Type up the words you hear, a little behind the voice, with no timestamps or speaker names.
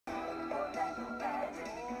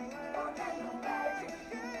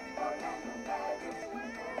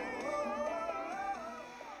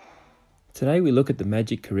Today we look at the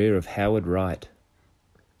Magic career of Howard Wright.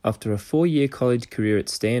 After a 4-year college career at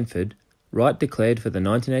Stanford, Wright declared for the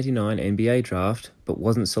 1989 NBA draft but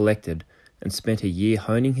wasn't selected and spent a year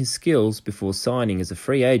honing his skills before signing as a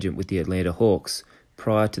free agent with the Atlanta Hawks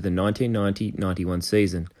prior to the 1990-91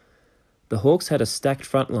 season. The Hawks had a stacked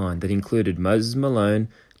front line that included Moses Malone,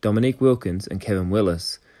 Dominique Wilkins and Kevin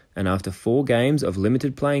Willis, and after 4 games of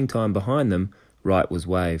limited playing time behind them, Wright was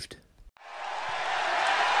waived.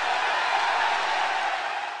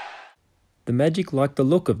 The Magic liked the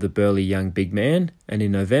look of the burly young big man, and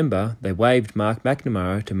in November they waived Mark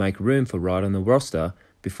McNamara to make room for Wright on the roster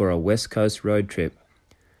before a West Coast road trip.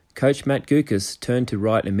 Coach Matt Guokas turned to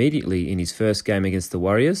Wright immediately in his first game against the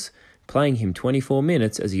Warriors, playing him 24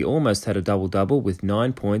 minutes as he almost had a double-double with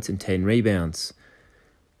 9 points and 10 rebounds.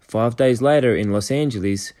 5 days later in Los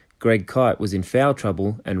Angeles, Greg Kite was in foul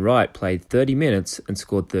trouble and Wright played 30 minutes and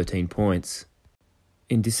scored 13 points.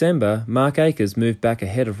 In December, Mark Akers moved back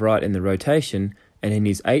ahead of Wright in the rotation, and in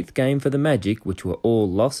his 8th game for the Magic, which were all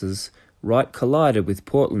losses, Wright collided with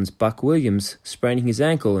Portland's Buck Williams, spraining his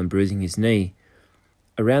ankle and bruising his knee.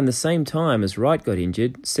 Around the same time as Wright got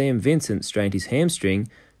injured, Sam Vincent strained his hamstring,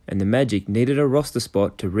 and the Magic needed a roster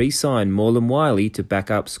spot to re-sign Morlon Wiley to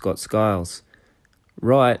back up Scott Skiles.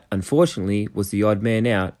 Wright, unfortunately, was the odd man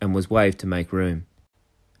out and was waived to make room.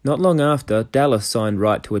 Not long after, Dallas signed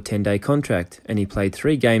Wright to a 10-day contract, and he played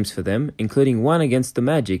 3 games for them, including one against the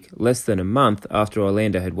Magic, less than a month after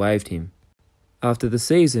Orlando had waived him. After the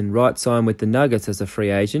season, Wright signed with the Nuggets as a free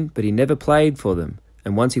agent, but he never played for them,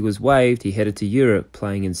 and once he was waived, he headed to Europe,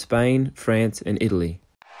 playing in Spain, France and Italy.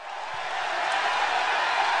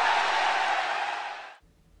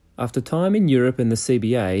 After time in Europe and the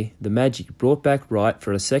CBA, the Magic brought back Wright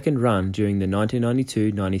for a second run during the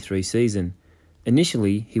 1992-93 season.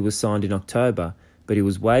 Initially, he was signed in October, but he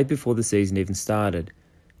was waived before the season even started.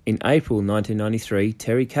 In April 1993,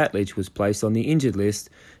 Terry Catledge was placed on the injured list,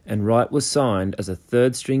 and Wright was signed as a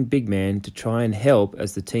third-string big man to try and help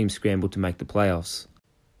as the team scrambled to make the playoffs.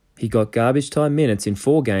 He got garbage time minutes in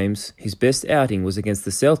 4 games. His best outing was against the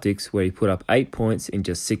Celtics, where he put up 8 points in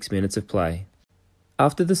just 6 minutes of play.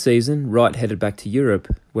 After the season, Wright headed back to Europe,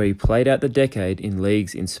 where he played out the decade in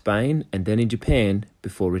leagues in Spain and then in Japan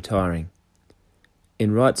before retiring.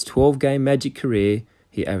 In Wright's 12-game Magic career,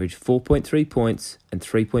 he averaged 4.3 points and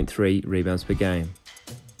 3.3 rebounds per game.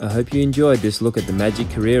 I hope you enjoyed this look at the Magic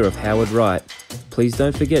career of Howard Wright. Please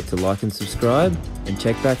don't forget to like and subscribe, and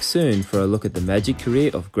check back soon for a look at the Magic career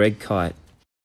of Greg Kite.